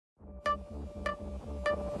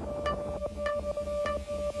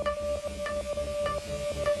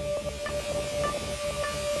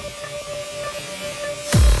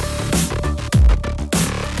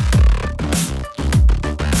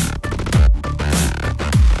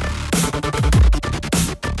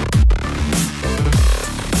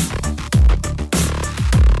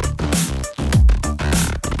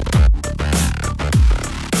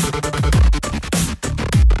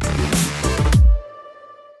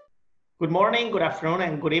Good morning, good afternoon,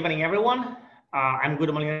 and good evening, everyone. I'm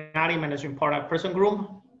Guildo Molinari, Managing Partner at Prism Group,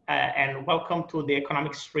 and welcome to the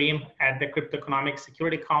economic stream at the Crypto Economic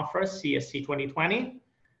Security Conference, CESC 2020.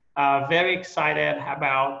 Very excited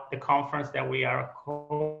about the conference that we are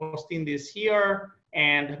hosting this year.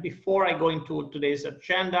 And before I go into today's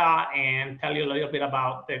agenda and tell you a little bit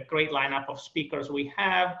about the great lineup of speakers we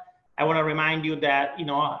have, I want to remind you that,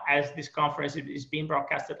 as this conference is being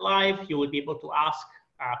broadcasted live, you will be able to ask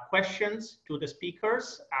questions to the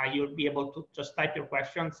speakers. You'll be able to just type your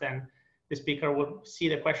questions and the speaker will see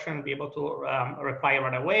the question and be able to reply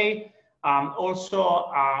right away.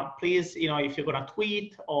 Also, please, if you're going to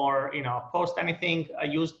tweet or, post anything,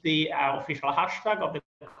 use the official hashtag of the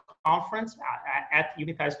conference at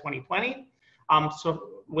CESC2020.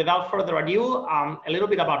 So without further ado, a little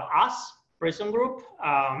bit about us, Prism Group.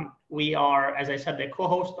 We are, as I said, the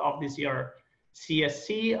co-host of this year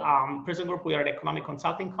CESC. Prism Group, we are an economic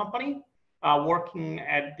consulting company working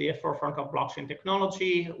at the forefront of blockchain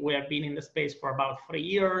technology. We have been in the space for about 3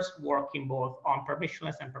 years, working both on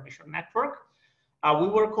permissionless and permission network. We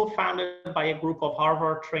were co-founded by a group of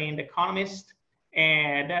Harvard-trained economists,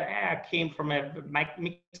 and that came from a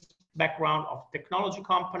mixed background of technology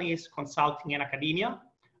companies, consulting, and academia.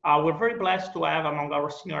 We're very blessed to have among our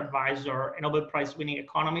senior advisor a Nobel Prize-winning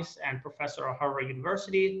economist and professor at Harvard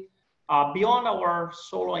University. Beyond our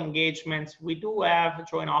solo engagements, we do have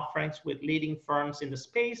joint offerings with leading firms in the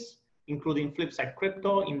space, including Flipside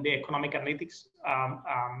Crypto in the economic analytics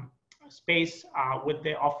space with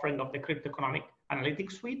the offering of the Crypto Economic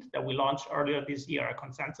Analytics Suite that we launched earlier this year at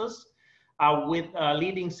Consensus, with a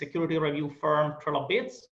leading security review firm,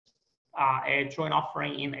 Trilobits, a joint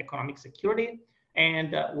offering in economic security,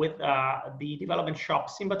 and with the development shop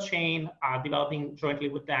Simba Chain, developing jointly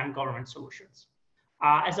with them government solutions.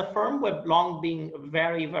 As a firm, we've long been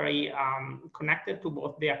very, very connected to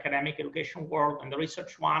both the academic education world and the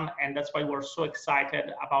research one, and that's why we're so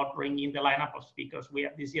excited about bringing the lineup of speakers we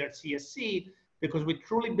have this year at CESC, because we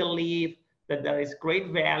truly believe that there is great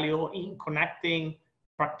value in connecting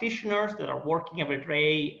practitioners that are working every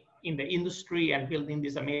day in the industry and building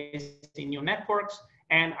these amazing new networks,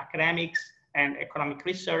 and academics and economic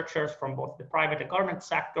researchers from both the private and government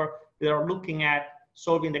sector that are looking at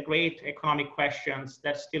solving the great economic questions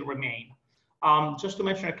that still remain. Just to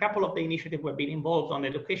mention a couple of the initiatives we've been involved on the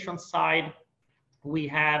education side, we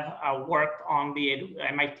have worked on the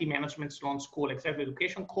MIT Management Sloan School Executive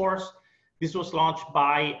Education course. This was launched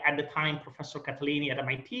by, at the time, Professor Catalini at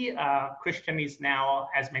MIT. Christian is now,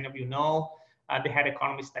 as many of you know, the head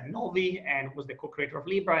economist at Novi and was the co-creator of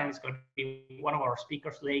Libra, and is going to be one of our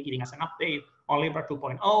speakers today, giving us an update on Libra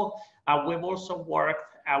 2.0. We've also worked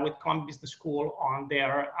with Columbia Business School on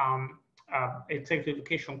their executive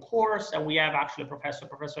education course, and we have actually Professor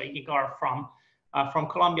Igigar from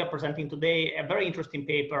Columbia presenting today a very interesting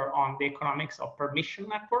paper on the economics of permission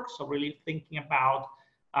networks. So really thinking about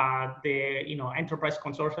the enterprise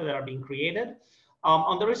consortia that are being created.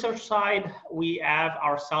 On the research side, we have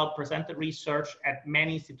ourselves presented research at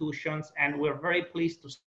many institutions, and we're very pleased to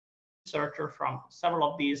see researchers from several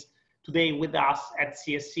of these today with us at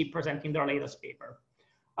CESC presenting their latest paper.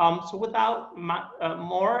 So without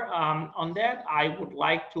more on that, I would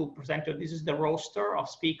like to present you, this is the roster of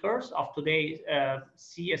speakers of today's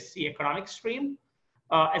CESC economic stream.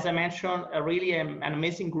 As I mentioned, really an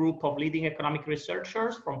amazing group of leading economic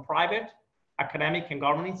researchers from private, academic, and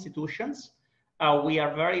government institutions. We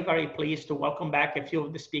are very, very pleased to welcome back a few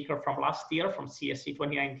of the speakers from last year from CESC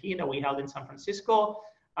 2019 that we held in San Francisco.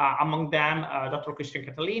 Among them, Dr. Christian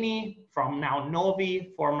Catalini from now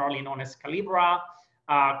Novi, formerly known as Calibra.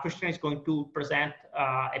 Christian is going to present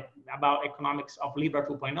about economics of Libra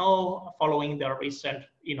 2.0, following the recent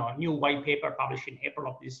new white paper published in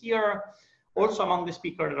April of this year. Also among the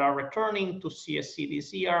speakers that are returning to CESC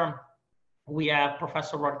this year, we have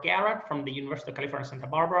Professor Rod Garrett from the University of California, Santa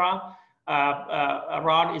Barbara.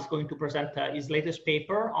 Rod is going to present his latest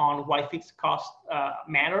paper on why fixed costs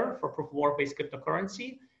matter for proof-of-work-based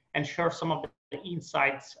cryptocurrency and share some of the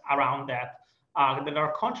insights around that that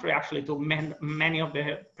are contrary actually to many of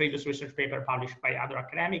the previous research papers published by other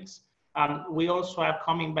academics. We also have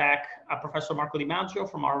coming back Professor Marco Di Maggio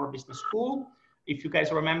from Harvard Business School. If you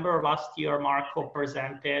guys remember, last year Marco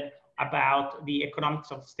presented about the economics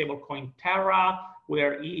of stablecoin Terra,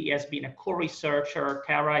 where he has been a co-researcher.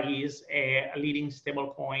 Terra is a leading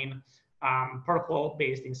stablecoin protocol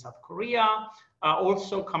based in South Korea.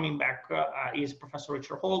 Also coming back is Professor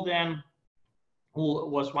Richard Holden, who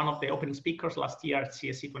was one of the opening speakers last year at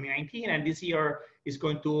CESC 2019, and this year is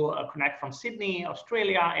going to connect from Sydney,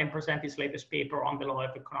 Australia, and present his latest paper on the law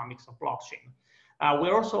of economics of blockchain.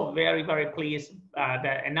 We're also very, very pleased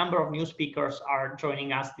that a number of new speakers are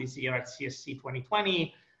joining us this year at CESC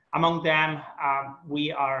 2020. Among them,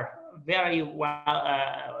 we are very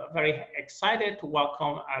excited to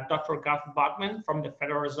welcome Dr. Garth Bachman from the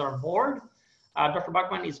Federal Reserve Board. Dr.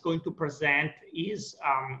 Bachman is going to present his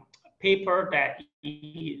paper that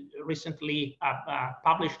he recently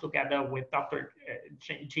published together with Dr.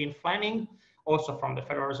 Jean Fleming, also from the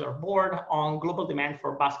Federal Reserve Board, on global demand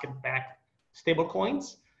for basket-backed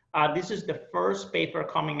stablecoins. This is the first paper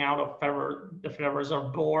coming out of the Federal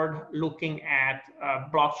Reserve Board looking at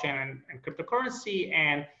blockchain and cryptocurrency,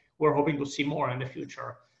 and we're hoping to see more in the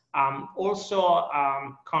future. Also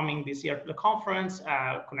coming this year to the conference,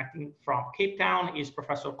 connecting from Cape Town, is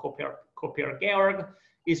Professor Kopier Georg.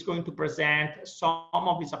 He's going to present some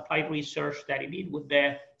of his applied research that he did with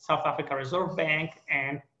the South Africa Reserve Bank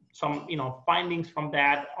and some findings from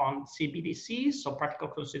that on CBDCs, so practical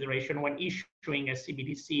consideration when issuing a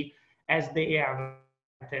CBDC as they have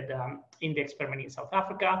in the experiment in South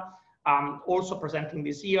Africa. Also presenting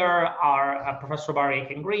this year are Professor Barry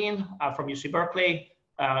Aiken-Green from UC Berkeley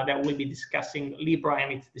that will be discussing Libra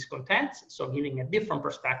and its discontents, so giving a different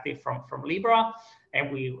perspective from Libra,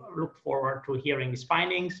 and we look forward to hearing his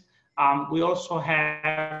findings. We also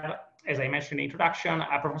have, as I mentioned in the introduction,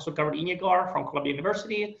 Professor Garud Iniegar from Columbia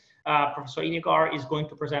University. Professor Iniegar is going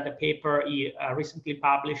to present a paper he recently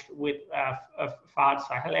published with Fahad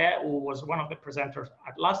Saheleh, who was one of the presenters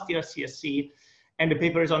at last year's CSC. And the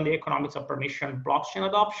paper is on the economics of permission blockchain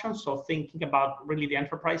adoption. So thinking about really the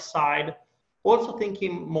enterprise side. Also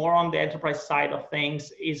thinking more on the enterprise side of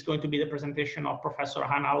things is going to be the presentation of Professor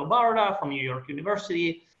Hannah Albarda from New York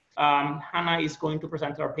University. Hannah is going to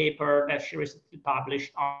present her paper that she recently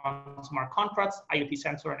published on smart contracts, IoT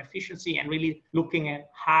sensor and efficiency, and really looking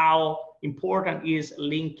at how important is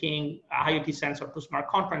linking IoT sensor to smart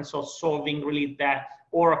contracts, so solving really that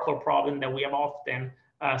oracle problem that we have often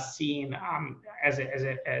seen as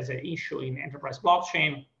an issue in enterprise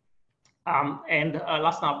blockchain.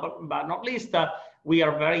 Last but not least, we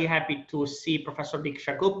are very happy to see Professor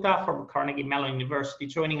Diksha Gupta from Carnegie Mellon University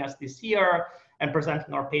joining us this year and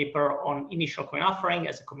presenting our paper on initial coin offering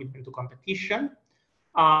as a commitment to competition.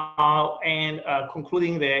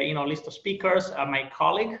 Concluding the list of speakers, my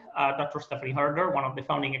colleague, Dr. Stephanie Herder, one of the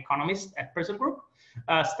founding economists at Prism Group.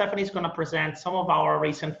 Stephanie is going to present some of our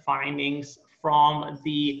recent findings from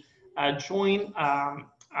the joint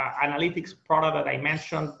analytics product that I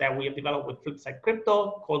mentioned that we have developed with Flipside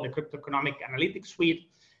Crypto called the Crypto Economic Analytics Suite.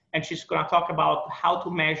 And she's going to talk about how to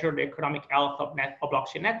measure the economic health of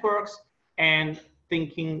blockchain networks, and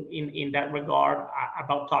thinking in that regard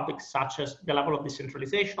about topics such as the level of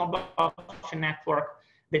decentralization of blockchain network,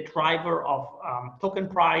 the driver of token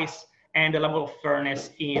price, and the level of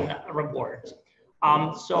fairness in rewards.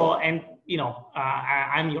 I'm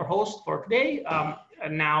your host for today.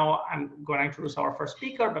 Now I'm going to introduce our first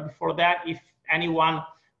speaker, but before that, if anyone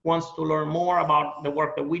wants to learn more about the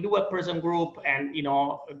work that we do at Prism Group and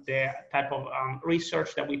the type of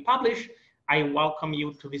research that we publish, I welcome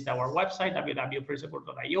you to visit our website,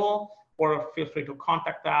 www.prismgroup.io, or feel free to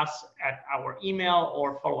contact us at our email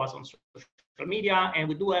or follow us on social media. And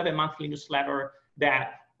we do have a monthly newsletter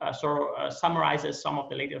that summarizes some of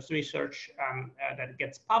the latest research that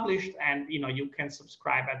gets published, and you can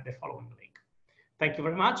subscribe at the following link. Thank you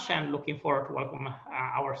very much, and looking forward to welcome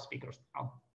our speakers now.